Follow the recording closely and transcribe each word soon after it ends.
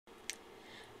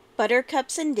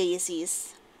Buttercups and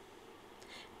Daisies.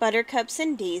 Buttercups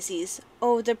and daisies,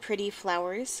 oh the pretty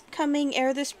flowers, coming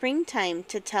ere the springtime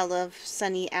to tell of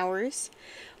sunny hours.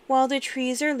 While the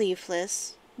trees are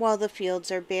leafless, while the fields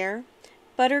are bare,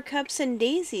 buttercups and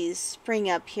daisies spring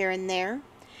up here and there.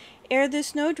 Ere the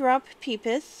snowdrop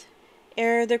peepeth,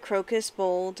 ere the crocus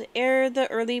bold, ere the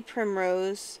early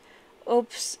primrose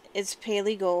opes its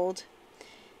paly gold.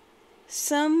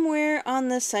 Somewhere on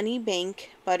the sunny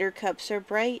bank buttercups are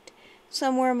bright,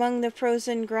 somewhere among the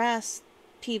frozen grass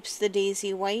peeps the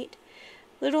daisy white.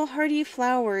 Little hardy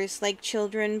flowers like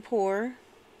children poor,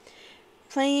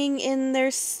 playing in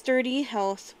their sturdy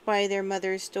health by their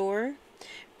mother's door.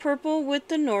 Purple with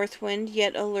the north wind,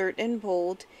 yet alert and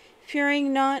bold,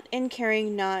 fearing not and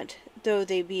caring not, though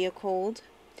they be a cold.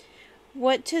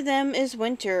 What to them is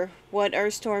winter, what are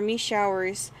stormy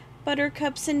showers?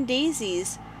 Buttercups and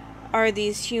daisies are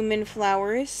these human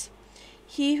flowers.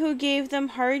 He who gave them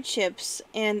hardships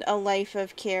and a life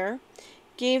of care,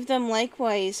 gave them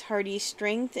likewise hardy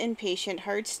strength and patient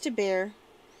hearts to bear.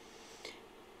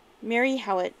 Mary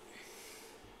Howitt.